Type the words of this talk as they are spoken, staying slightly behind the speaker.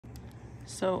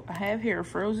So I have here a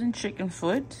frozen chicken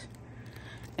foot,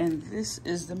 and this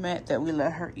is the mat that we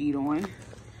let her eat on.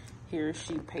 Here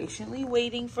she patiently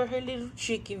waiting for her little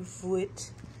chicken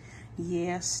foot.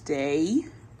 Yeah, stay.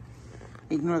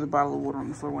 Ignore the bottle of water on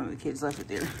the floor. One of the kids left it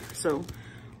there. So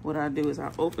what I do is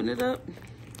I open it up.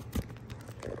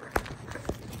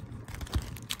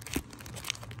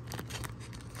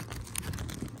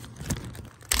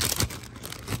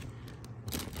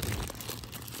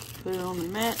 Put it on the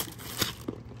mat.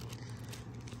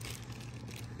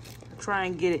 Try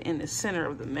and get it in the center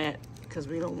of the mat because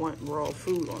we don't want raw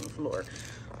food on the floor.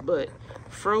 But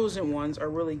frozen ones are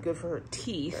really good for her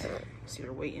teeth. See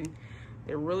her waiting.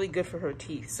 They're really good for her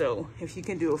teeth. So if you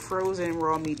can do a frozen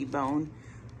raw meaty bone,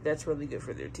 that's really good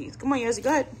for their teeth. Come on, Yazzie, go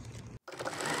ahead.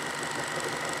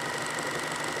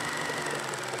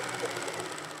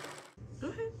 Go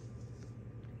ahead.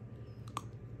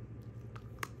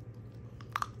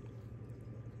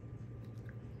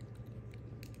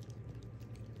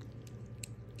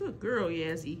 Good girl,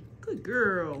 Yazzie. Good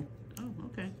girl. Oh,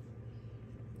 okay.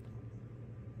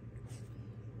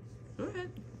 Go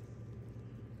ahead.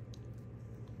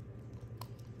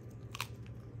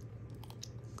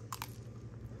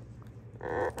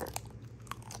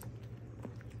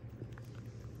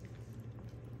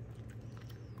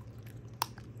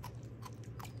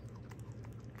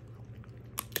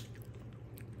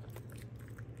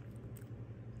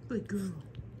 Good girl.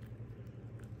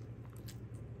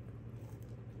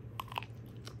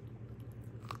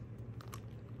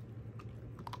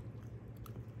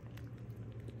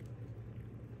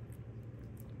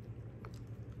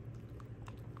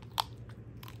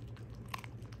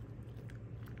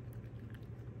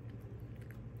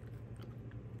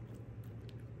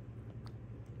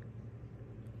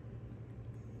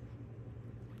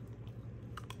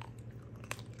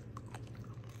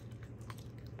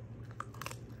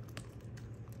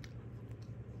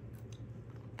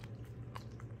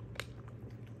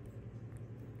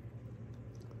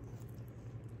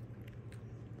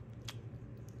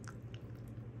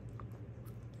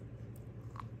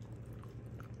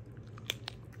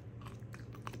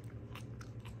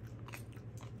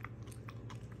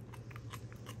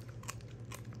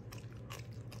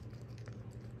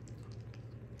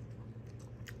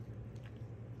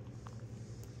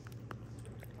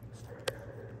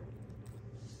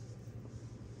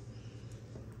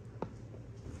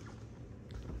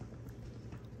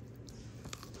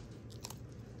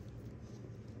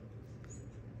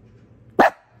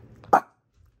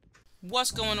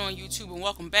 What's going on, YouTube, and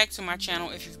welcome back to my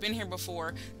channel. If you've been here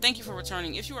before, thank you for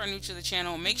returning. If you are new to the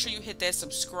channel, make sure you hit that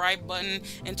subscribe button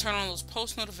and turn on those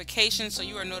post notifications so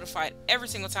you are notified every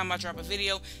single time I drop a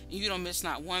video and you don't miss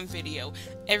not one video.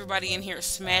 Everybody in here,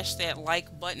 smash that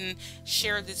like button,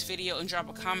 share this video, and drop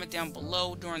a comment down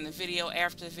below during the video,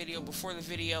 after the video, before the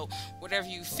video, whatever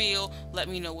you feel. Let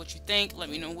me know what you think. Let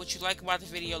me know what you like about the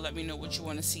video. Let me know what you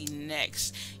want to see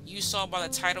next. You saw by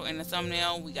the title and the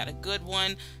thumbnail, we got a good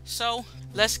one. So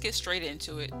let's get straight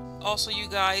into it. Also, you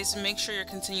guys, make sure you're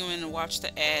continuing to watch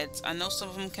the ads. I know some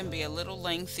of them can be a little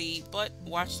lengthy, but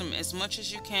watch them as much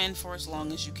as you can for as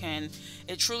long as you can.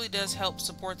 It truly does help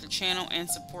support the channel and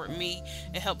support me.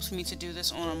 It helps me to do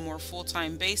this on a more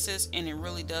full-time basis, and it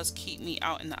really does keep me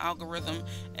out in the algorithm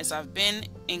as I've been,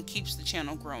 and keeps the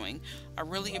channel growing. I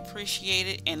really appreciate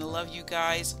it and love you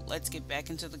guys. Let's get back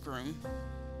into the groom.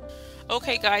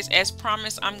 Okay guys, as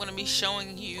promised, I'm going to be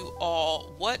showing you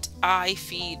all what I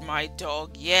feed my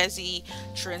dog Yazzie,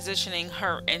 transitioning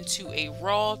her into a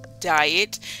raw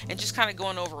diet, and just kind of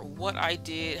going over what I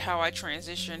did, how I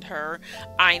transitioned her.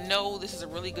 I know this is a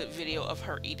really good video of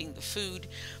her eating the food,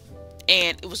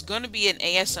 and it was going to be an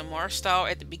ASMR style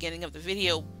at the beginning of the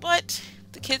video, but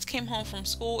the kids came home from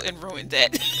school and ruined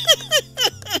that.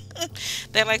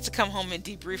 They like to come home and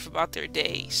debrief about their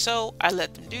day, so I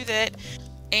let them do that.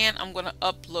 And I'm going to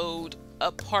upload a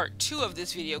part 2 of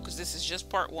this video because this is just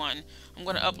part 1. I'm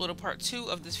going to upload a part 2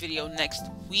 of this video next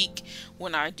week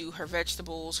when I do her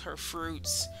vegetables, her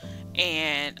fruits,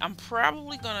 and I'm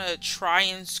probably going to try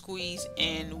and squeeze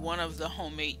in one of the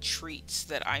homemade treats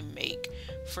that I make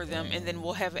for them, and then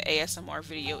we'll have an ASMR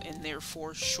video in there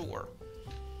for sure.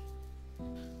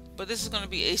 But this is going to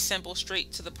be a simple,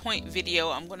 straight to the point video.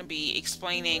 I'm going to be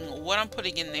explaining what I'm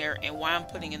putting in there and why I'm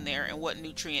putting in there and what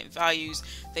nutrient values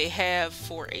they have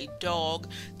for a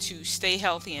dog to stay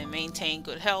healthy and maintain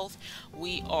good health.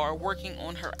 We are working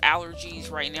on her allergies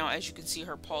right now. As you can see,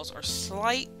 her paws are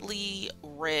slightly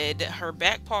red. Her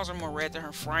back paws are more red than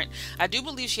her front. I do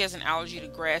believe she has an allergy to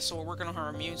grass, so we're working on her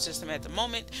immune system at the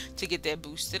moment to get that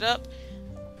boosted up.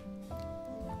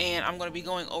 and I'm going to be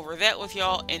going over that with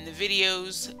y'all in the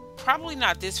videos. Probably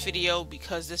not this video,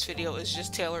 because this video is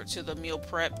just tailored to the meal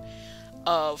prep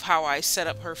of how I set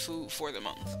up her food for the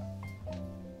month.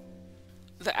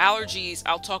 The allergies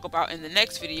I'll talk about in the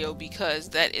next video, because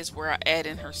that is where I add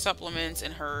in her supplements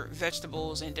and her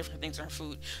vegetables and different things in her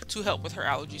food to help with her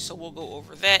allergies. So we'll go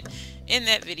over that in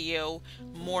that video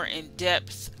more in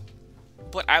depth.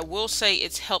 But I will say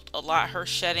it's helped a lot. Her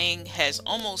shedding has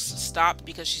almost stopped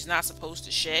because she's not supposed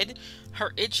to shed.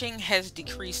 Her itching has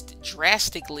decreased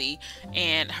drastically,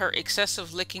 and her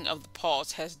excessive licking of the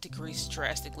paws has decreased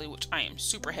drastically, which I am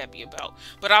super happy about.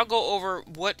 But I'll go over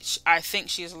what I think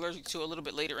she is allergic to a little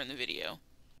bit later in the video.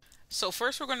 So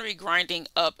first we're going to be grinding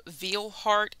up veal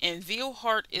heart, and veal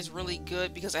heart is really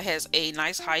good because it has a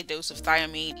nice high dose of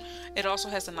thiamine. It also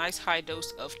has a nice high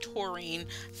dose of taurine.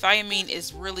 Thiamine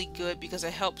is really good because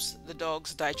it helps the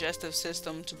dog's digestive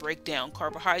system to break down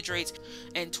carbohydrates,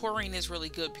 and taurine is really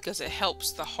good because it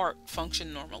helps the heart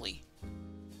function normally.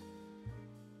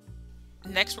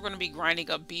 Next, we're going to be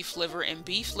grinding up beef liver, and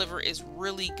beef liver is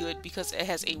really good because it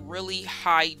has a really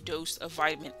high dose of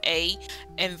vitamin A,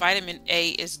 and vitamin A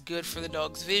is good for the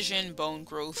dog's vision, bone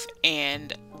growth,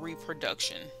 and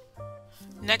reproduction.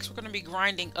 Next, we're going to be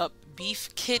grinding up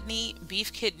beef kidney.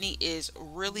 Beef kidney is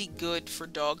really good for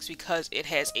dogs because it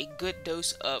has a good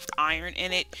dose of iron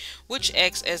in it, which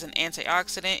acts as an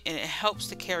antioxidant, and it helps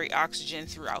to carry oxygen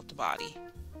throughout the body.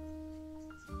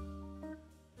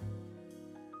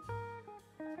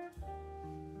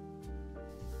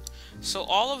 So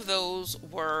all of those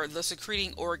were the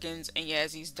secreting organs in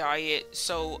Yazzy's diet.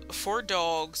 So for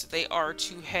dogs, they are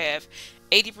to have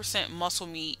 80% muscle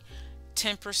meat,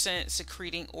 10%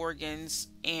 secreting organs,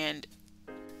 and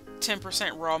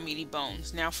 10% raw meaty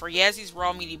bones. Now for Yazzy's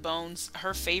raw meaty bones,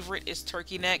 her favorite is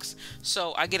turkey necks,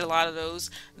 so I get a lot of those.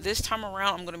 This time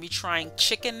around, I'm going to be trying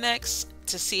chicken necks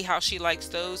to see how she likes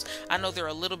those. I know they're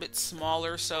a little bit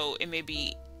smaller, so it may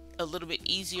be a little bit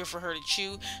easier for her to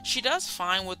chew. She does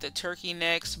fine with the turkey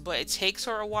necks, but it takes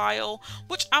her a while,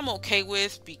 which I'm okay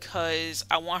with because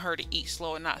I want her to eat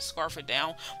slow and not scarf it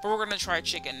down. But we're going to try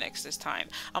chicken necks this time.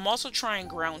 I'm also trying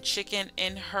ground chicken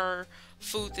in her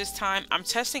food this time. I'm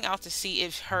testing out to see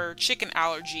if her chicken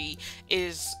allergy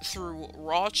is through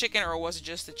raw chicken, or was it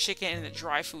just the chicken and the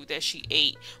dry food that she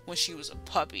ate when she was a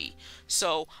puppy.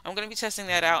 So I'm going to be testing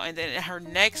that out, and then in her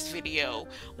next video,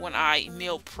 when I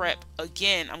meal prep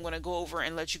again, I'm going to go over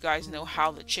and let you guys know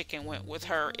how the chicken went with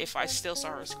her. If I still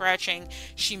saw her scratching,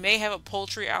 she may have a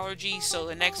poultry allergy, so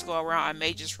the next go around I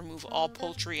may just remove all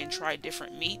poultry and try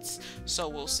different meats, so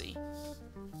we'll see.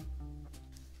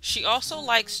 She also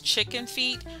likes chicken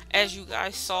feet, as you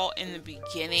guys saw in the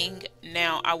beginning.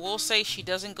 Now, I will say she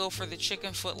doesn't go for the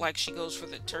chicken foot like she goes for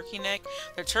the turkey neck.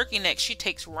 The turkey neck, she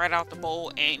takes right out the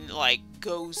bowl and like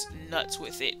goes nuts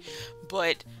with it.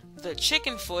 But the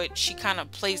chicken foot, she kind of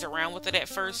plays around with it at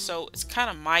first, so it's kind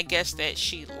of my guess that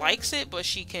she likes it, but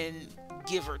she can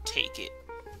give or take it.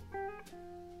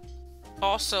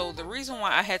 Also, the reason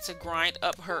why I had to grind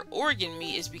up her organ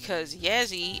meat is because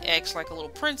Yazzie acts like a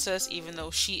little princess, even though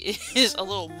she is a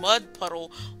little mud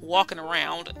puddle walking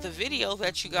around. The video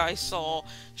that you guys saw,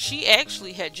 she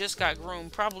actually had just got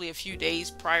groomed probably a few days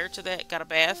prior to that, got a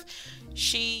bath.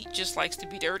 She just likes to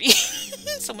be dirty.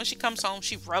 So when she comes home,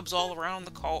 she rubs all around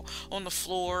on the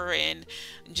floor and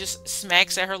just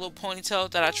smacks at her little ponytail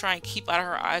that I try and keep out of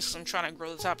her eyes because I'm trying to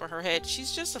grow the top of her head.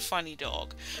 She's just a funny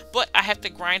dog. But I have to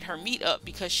grind her meat up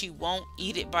because she won't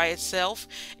eat it by itself.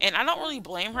 And I don't really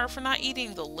blame her for not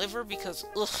eating the liver because,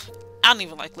 ugh, I don't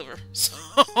even like liver. So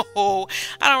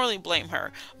I don't really blame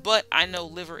her. But I know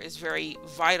liver is very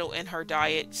vital in her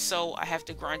diet, so I have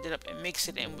to grind it up and mix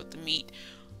it in with the meat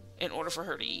in order for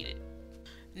her to eat it.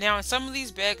 Now in some of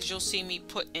these bags you'll see me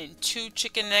put in 2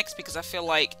 chicken necks because I feel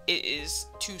like it is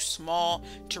too small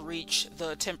to reach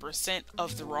the 10%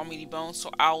 of the raw meaty bones, so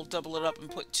I'll double it up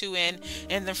and put 2 in.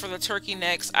 And then for the turkey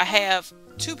necks, I have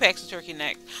 2 packs of turkey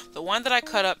neck, the one that I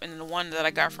cut up and the one that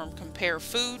I got from Compare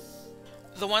Food.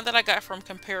 The one that I got from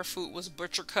Compare Food was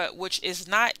butcher cut, which is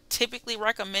not typically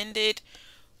recommended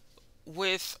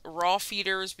with raw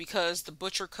feeders because the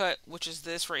butcher cut, which is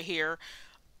this right here,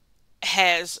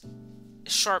 has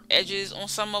sharp edges on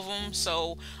some of them,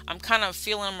 so I'm kind of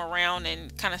feeling them around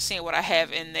and kind of seeing what I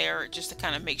have in there just to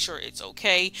kind of make sure it's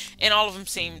okay, and all of them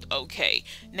seemed okay.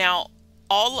 Now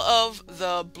all of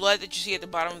the blood that you see at the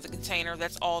bottom of the container,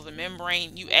 that's all the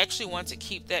membrane. You actually want to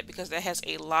keep that because that has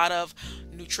a lot of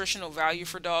nutritional value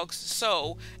for dogs,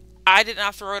 so I did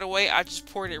not throw it away. I just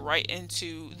poured it right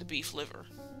into the beef liver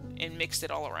and mixed it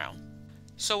all around.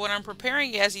 So when I'm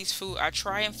preparing Yazzy's food, I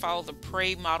try and follow the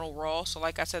Prey model raw. So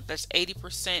like I said, that's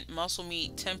 80% muscle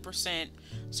meat, 10%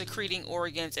 secreting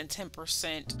organs, and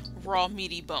 10% raw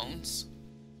meaty bones.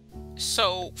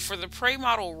 So for the Prey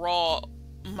model raw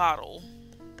model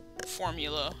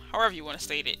formula, however you want to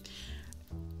state it,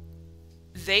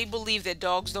 they believe that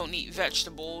dogs don't eat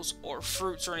vegetables or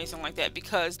fruits or anything like that,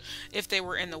 because if they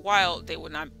were in the wild, they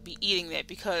would not be eating that,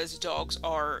 because dogs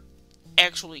are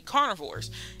actually carnivores.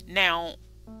 Now,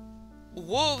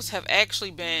 wolves have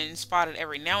actually been spotted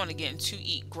every now and again to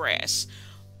eat grass,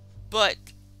 but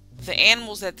the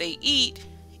animals that they eat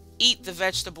the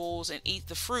vegetables and eat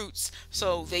the fruits,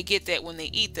 so they get that when they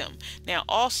eat them. Now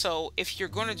also, if you're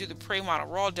going to do the Prey model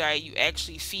raw diet, you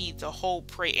actually feed the whole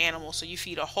prey animal. So you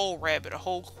feed a whole rabbit, a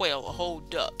whole quail, a whole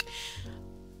duck.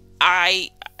 I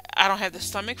don't have the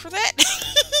stomach for that.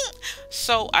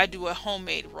 So I do a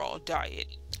homemade raw diet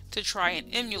to try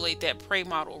and emulate that Prey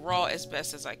model raw as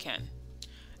best as I can.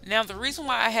 Now, the reason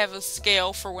why I have a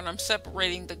scale for when I'm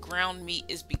separating the ground meat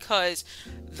is because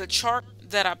the chart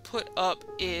that I put up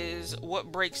is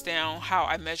what breaks down how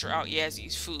I measure out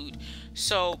Yazzy's food.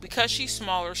 So because she's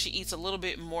smaller, she eats a little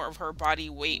bit more of her body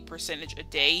weight percentage a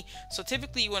day. So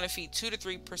typically you want to feed 2 to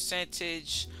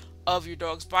 3% of your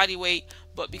dog's body weight,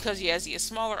 but because Yazzy is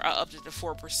smaller, I upped it to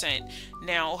 4%.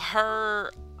 Now,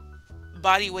 her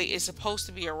body weight is supposed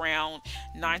to be around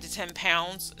 9 to 10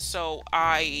 pounds, so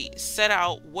I set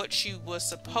out what she was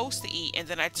supposed to eat, and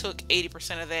then I took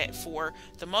 80% of that for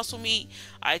the muscle meat,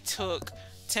 I took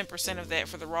 10% of that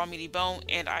for the raw meaty bone,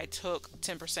 and I took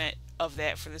 10% of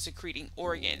that for the secreting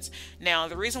organs. Now,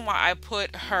 the reason why I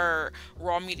put her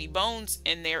raw meaty bones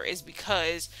in there is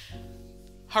because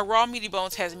her raw meaty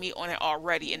bones has meat on it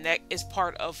already, and that is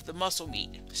part of the muscle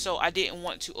meat. So I didn't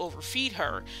want to overfeed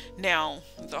her. Now,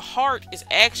 the heart is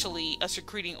actually a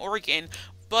secreting organ,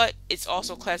 but it's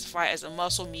also classified as a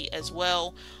muscle meat as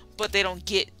well. But they don't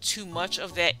get too much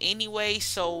of that anyway,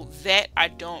 so that I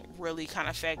don't really kind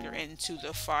of factor into the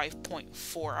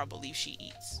 5.4 I believe she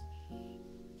eats.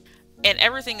 And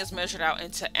everything is measured out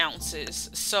into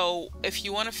ounces. So if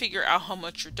you want to figure out how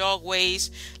much your dog weighs,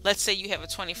 let's say you have a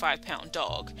 25-pound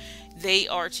dog, they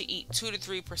are to eat 2 to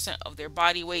 3% of their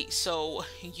body weight. So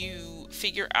you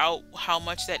figure out how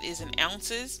much that is in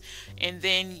ounces, and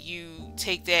then you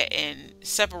take that and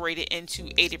separate it into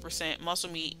 80% muscle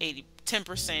meat,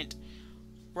 10%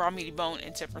 raw meaty bone,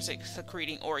 and 10%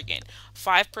 secreting organ.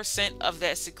 5% of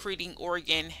that secreting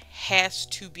organ has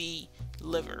to be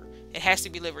liver. It has to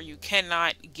be liver. You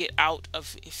cannot get out of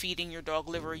feeding your dog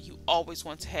liver. You always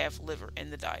want to have liver in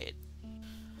the diet.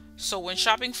 So when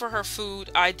shopping for her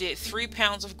food, I did 3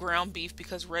 pounds of ground beef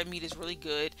because red meat is really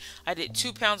good. I did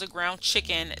 2 pounds of ground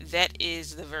chicken. That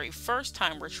is the very first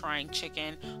time we're trying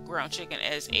ground chicken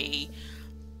as a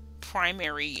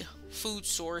primary food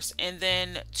source, and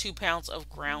then 2 pounds of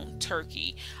ground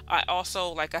turkey. I also,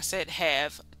 like I said,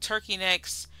 have turkey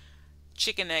necks,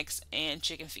 chicken necks, and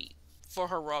chicken feet for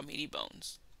her raw meaty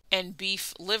bones, and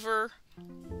beef liver,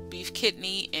 beef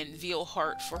kidney, and veal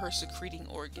heart for her secreting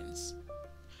organs.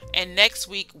 And next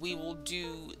week we will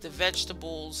do the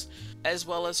vegetables as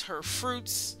well as her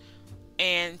fruits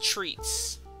and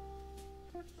treats.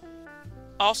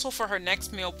 Also, for her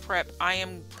next meal prep, I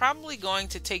am probably going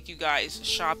to take you guys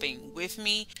shopping with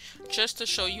me just to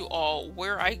show you all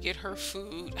where I get her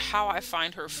food, how I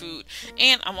find her food,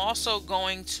 and I'm also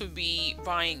going to be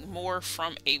buying more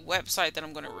from a website that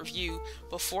I'm going to review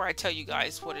before I tell you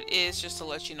guys what it is, just to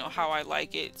let you know how I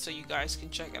like it so you guys can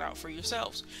check it out for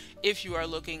yourselves if you are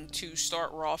looking to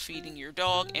start raw feeding your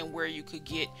dog, and where you could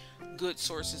get good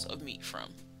sources of meat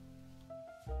from.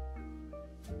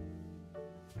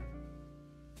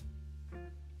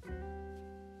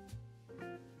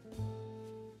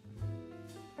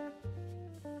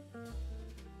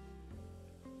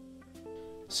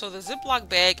 So the Ziploc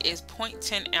bag is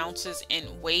 0.10 ounces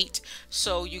in weight.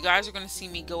 So you guys are going to see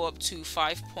me go up to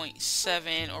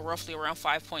 5.7, or roughly around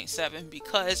 5.7,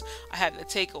 because I have to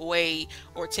take away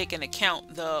or take into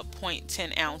account the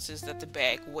 0.10 ounces that the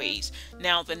bag weighs.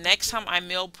 Now, the next time I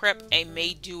meal prep, I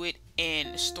may do it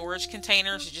in storage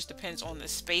containers. It just depends on the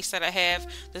space that I have.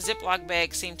 The Ziploc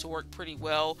bags seem to work pretty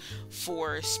well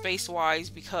for space wise,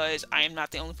 because I am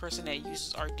not the only person that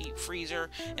uses our deep freezer,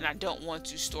 and I don't want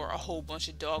to store a whole bunch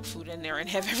of dog food in there and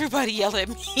have everybody yell at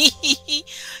me.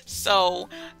 So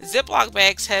Ziploc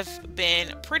bags have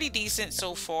been pretty decent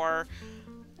so far.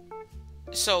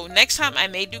 So next time I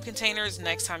may do containers.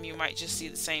 Next time you might just see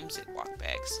the same Ziploc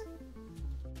bags.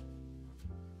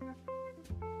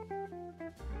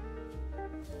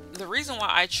 The reason why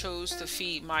I chose to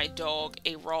feed my dog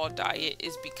a raw diet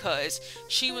is because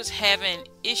she was having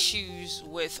issues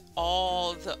with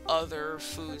all the other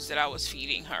foods that I was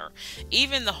feeding her.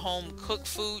 Even the home cooked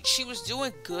food, she was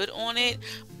doing good on it,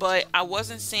 but I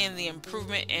wasn't seeing the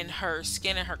improvement in her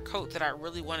skin and her coat that I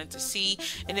really wanted to see,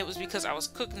 and it was because I was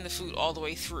cooking the food all the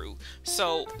way through.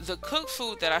 So the cooked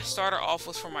food that I started off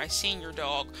with for my senior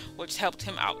dog, which helped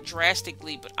him out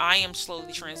drastically, but I am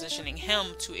slowly transitioning him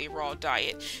to a raw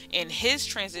diet, and his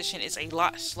transition is a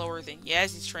lot slower than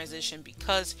Yazzy's transition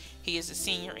because he is a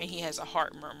senior and he has a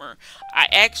heart murmur. I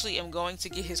actually am going to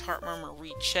get his heart murmur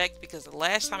rechecked because the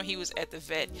last time he was at the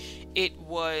vet, it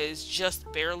was just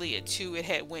barely a 2. It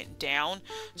had went down.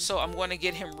 So I'm going to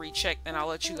get him rechecked and I'll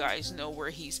let you guys know where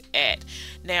he's at.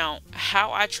 Now,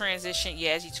 how I transitioned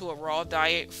Yazzie to a raw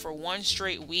diet, for 1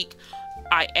 straight week,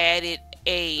 I added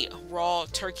a raw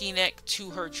turkey neck to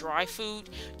her dry food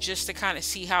just to kind of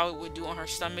see how it would do on her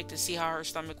stomach, to see how her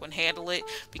stomach would handle it,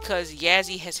 because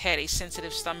Yazzie has had a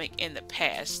sensitive stomach in the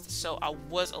past. So I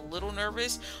was a little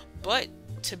nervous, but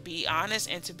to be honest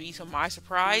and to my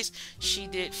surprise, she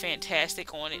did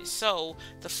fantastic on it. So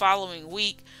the following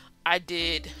week I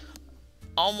did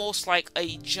almost like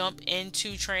a jump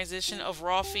into transition of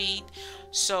raw feed.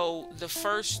 So the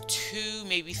first 2,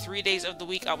 maybe 3 days of the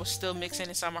week, I was still mixing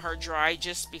in some of her dry,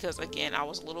 just because, again, I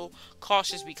was a little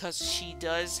cautious because she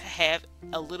does have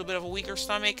a little bit of a weaker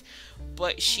stomach,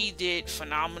 but she did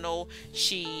phenomenal.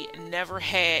 She never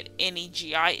had any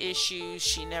GI issues.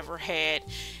 She never had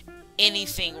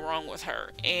anything wrong with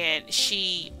her, and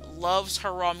she loves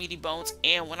her raw meaty bones.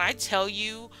 And when I tell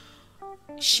you,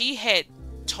 she had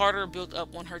tartar built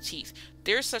up on her teeth.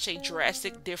 There's such a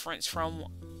drastic difference from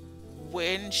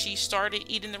when she started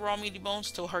eating the raw meaty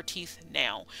bones to her teeth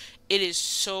now. It is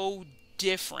so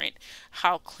different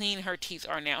how clean her teeth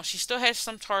are now. She still has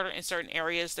some tartar in certain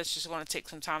areas that's just going to take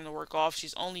some time to work off.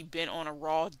 She's only been on a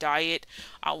raw diet,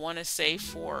 I want to say,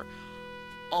 for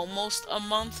almost a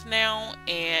month now,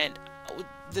 and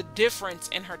the difference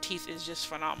in her teeth is just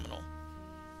phenomenal.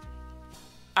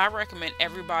 I recommend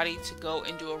everybody to go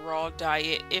and do a raw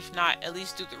diet. If not, at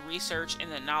least do the research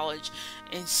and the knowledge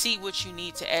and see what you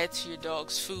need to add to your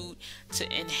dog's food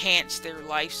to enhance their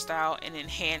lifestyle and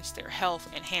enhance their health,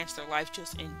 enhance their life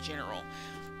just in general.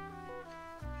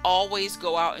 Always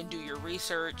go out and do your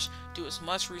research. Do as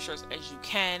much research as you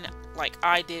can, like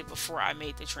I did before I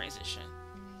made the transition.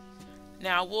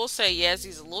 Now, I will say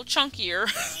Yazzie's a little chunkier.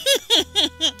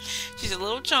 She's a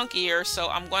little chunkier, so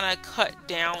I'm going to cut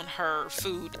down her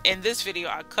food. In this video,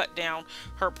 I cut down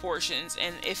her portions,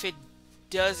 and if it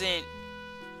doesn't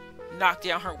knock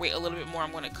down her weight a little bit more,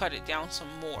 I'm going to cut it down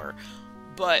some more.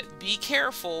 But be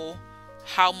careful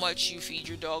how much you feed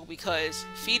your dog, because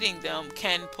feeding them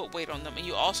can put weight on them, and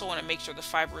you also want to make sure the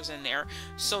fiber is in there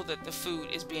so that the food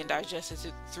is being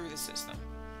digested through the system.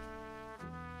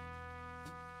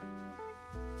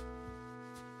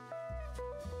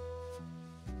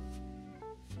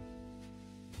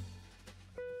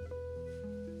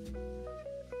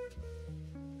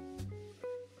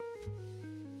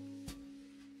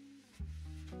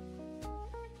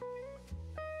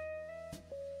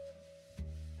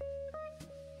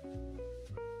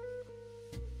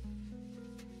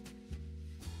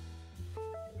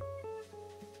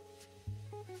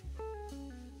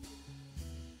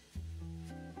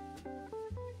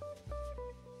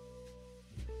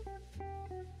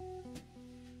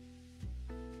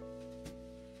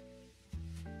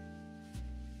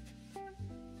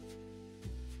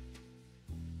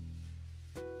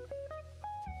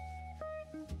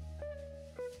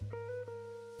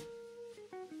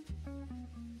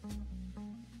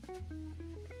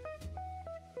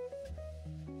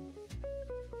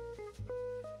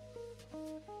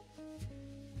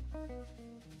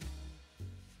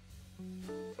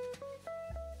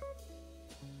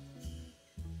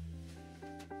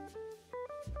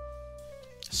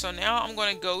 So now I'm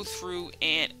going to go through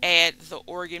and add the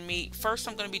organ meat. First,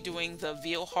 I'm going to be doing the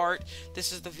veal heart.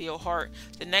 This is the veal heart.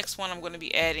 The next one I'm going to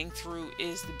be adding through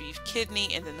is the beef kidney,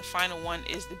 and then the final one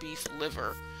is the beef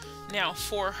liver. Now,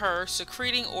 for her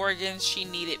secreting organs, she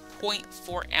needed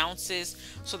 0.4 ounces,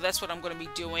 so that's what I'm going to be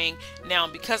doing. Now,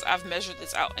 because I've measured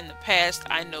this out in the past,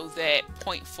 I know that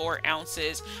 0.4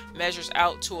 ounces measures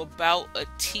out to about a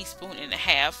teaspoon and a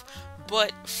half.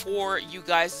 But for you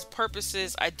guys'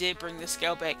 purposes, I did bring the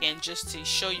scale back in just to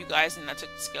show you guys, and I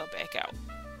took the scale back out.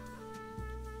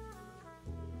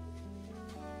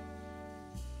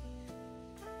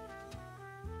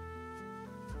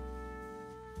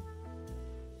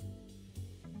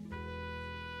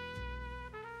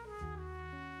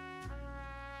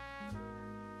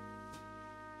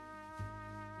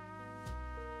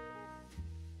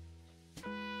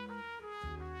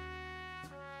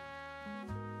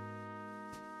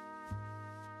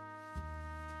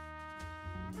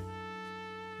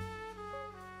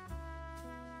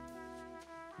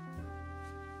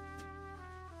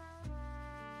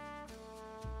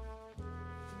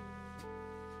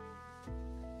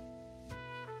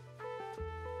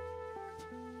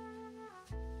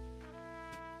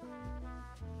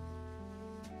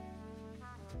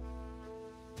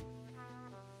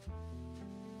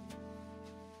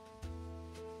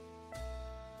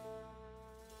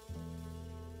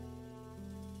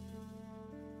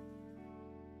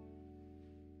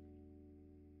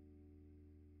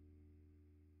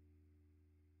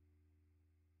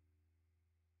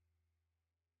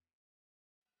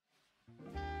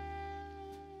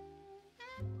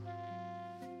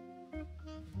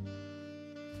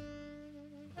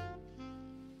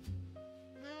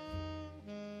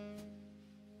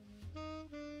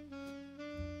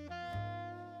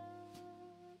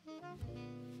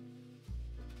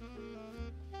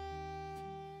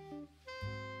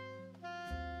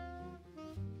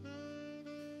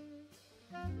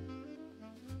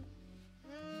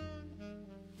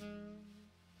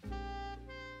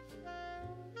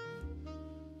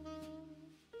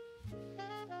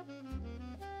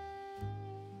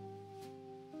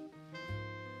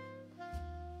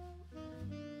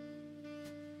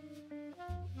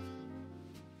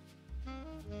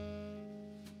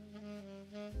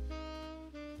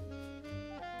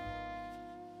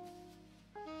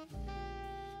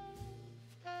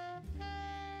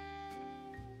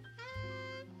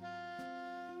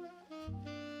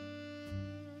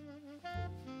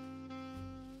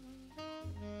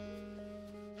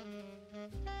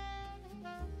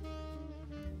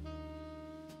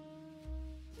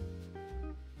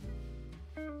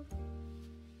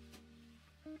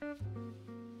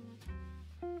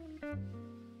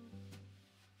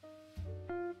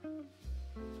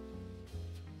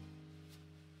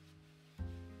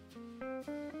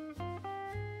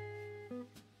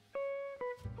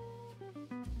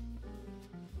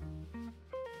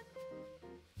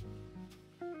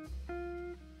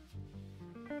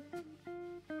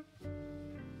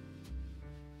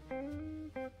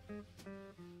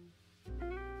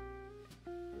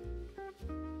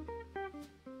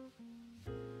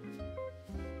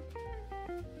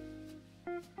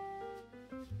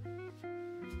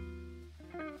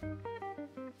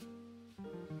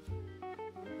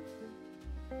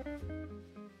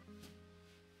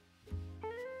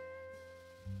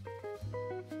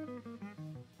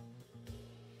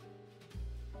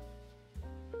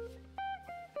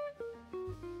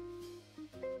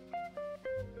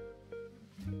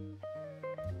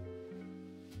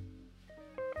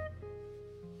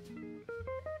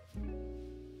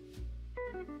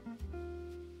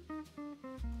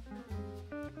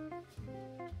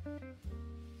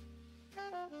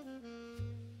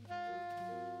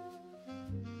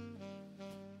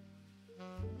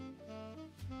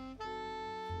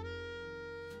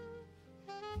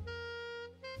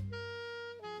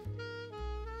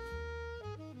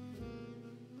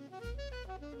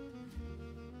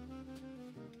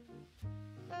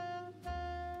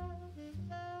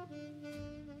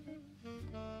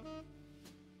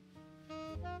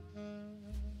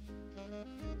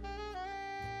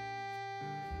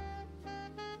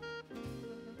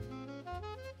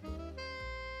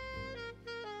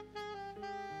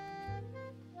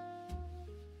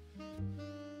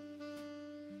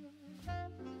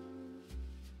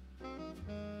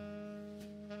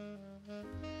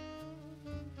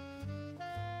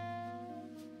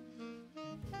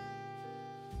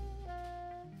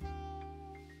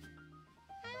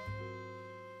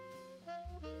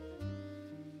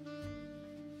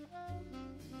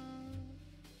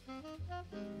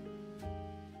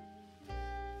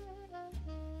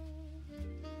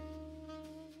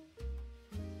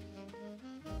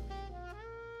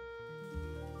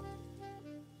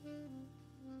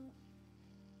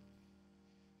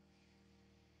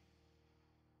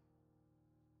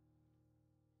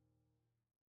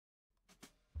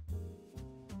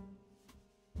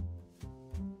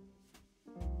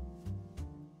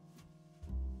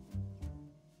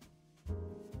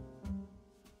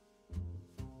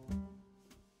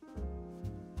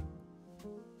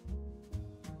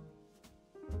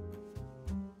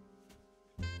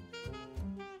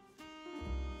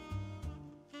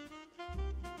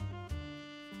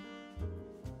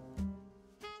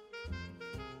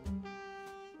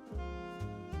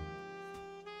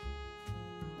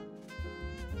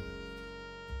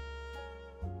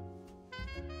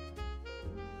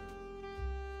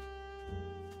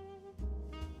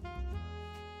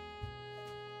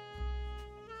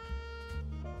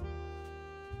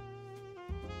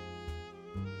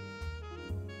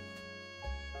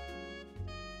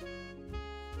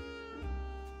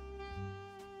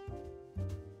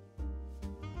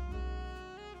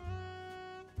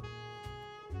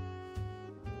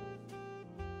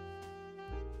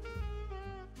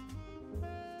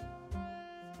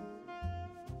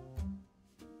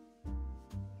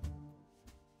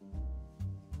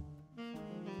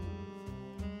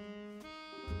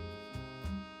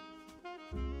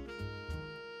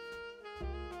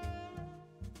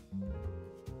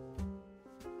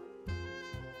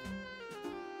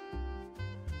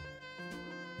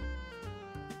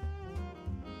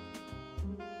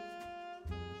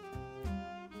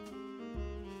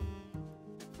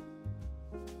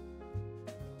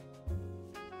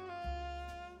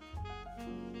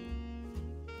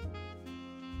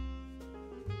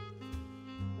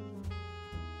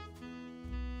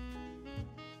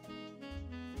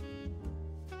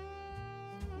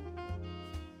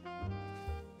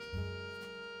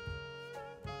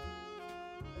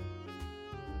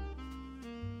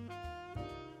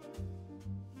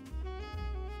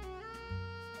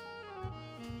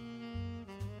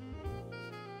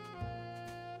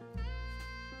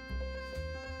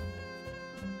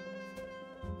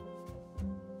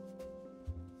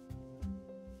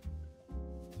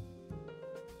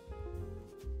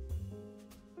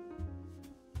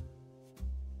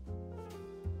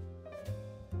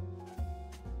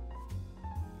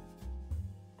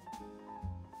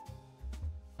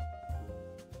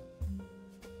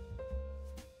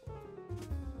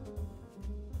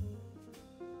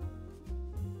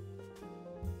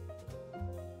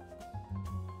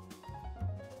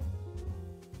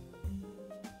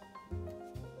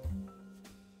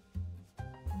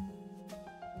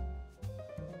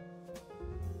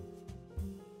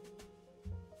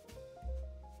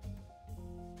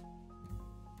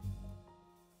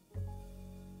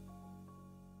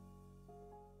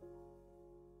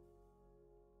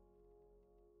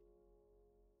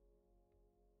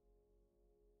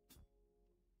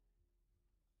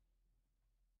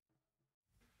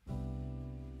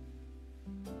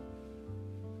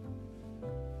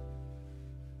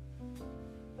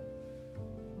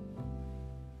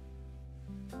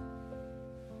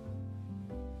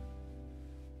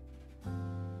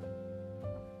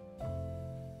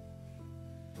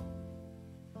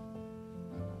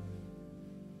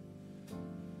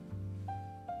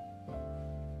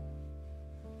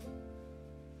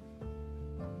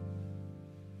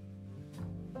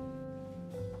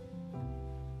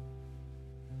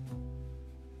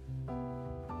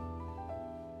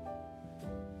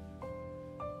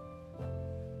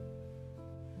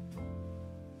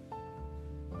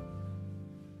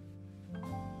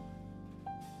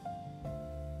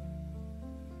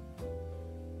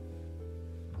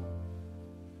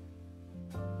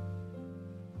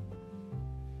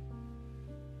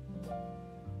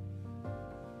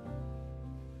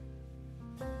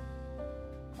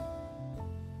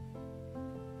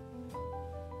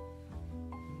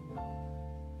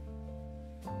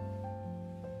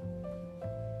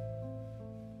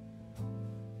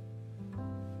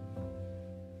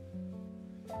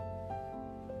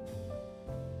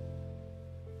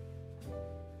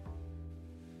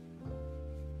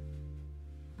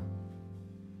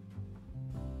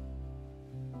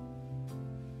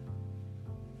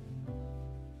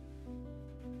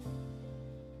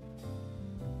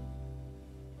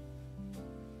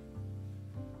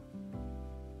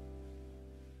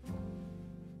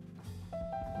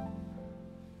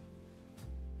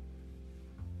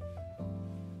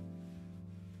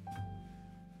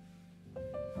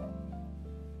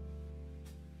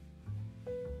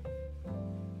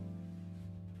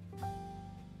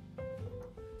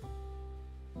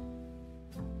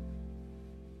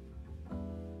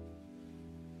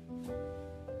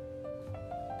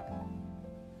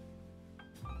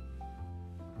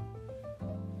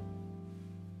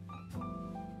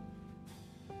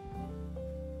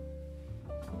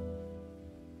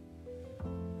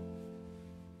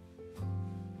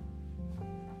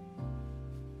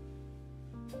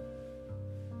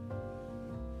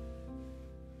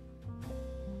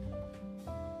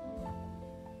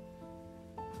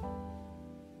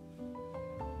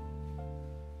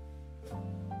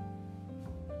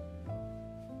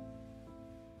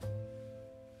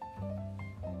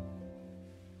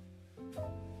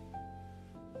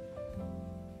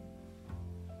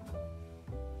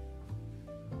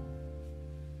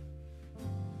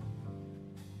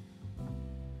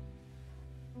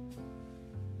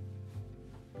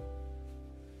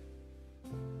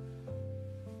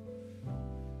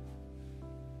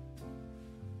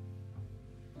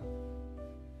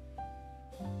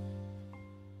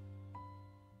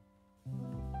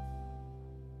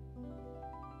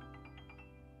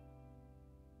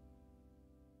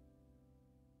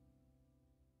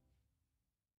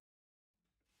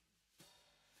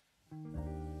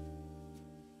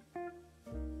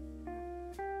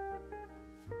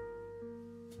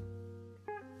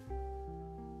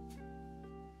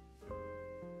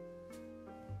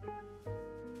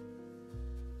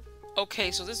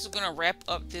 Okay, so this is going to wrap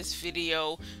up this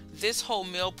video. This whole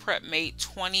meal prep made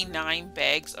 29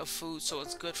 bags of food, so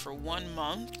it's good for 1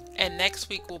 month. And next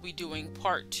week we'll be doing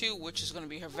part 2, which is going to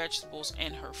be her vegetables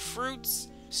and her fruits.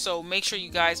 So make sure you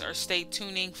guys are stay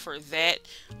tuning for that.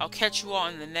 I'll catch you all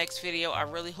in the next video. I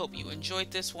really hope you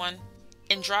enjoyed this one.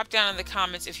 And drop down in the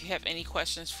comments if you have any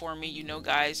questions for me. You know,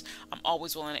 guys, I'm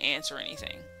always willing to answer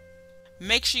anything.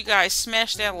 Make sure you guys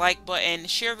smash that like button,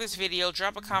 share this video,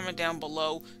 drop a comment down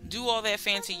below, do all that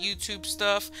fancy YouTube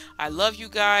stuff. I love you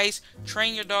guys.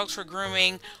 Train your dogs for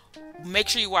grooming. Make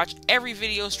sure you watch every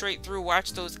video straight through.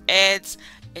 Watch those ads.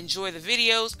 Enjoy the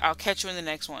videos. I'll catch you in the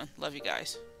next one. Love you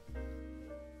guys.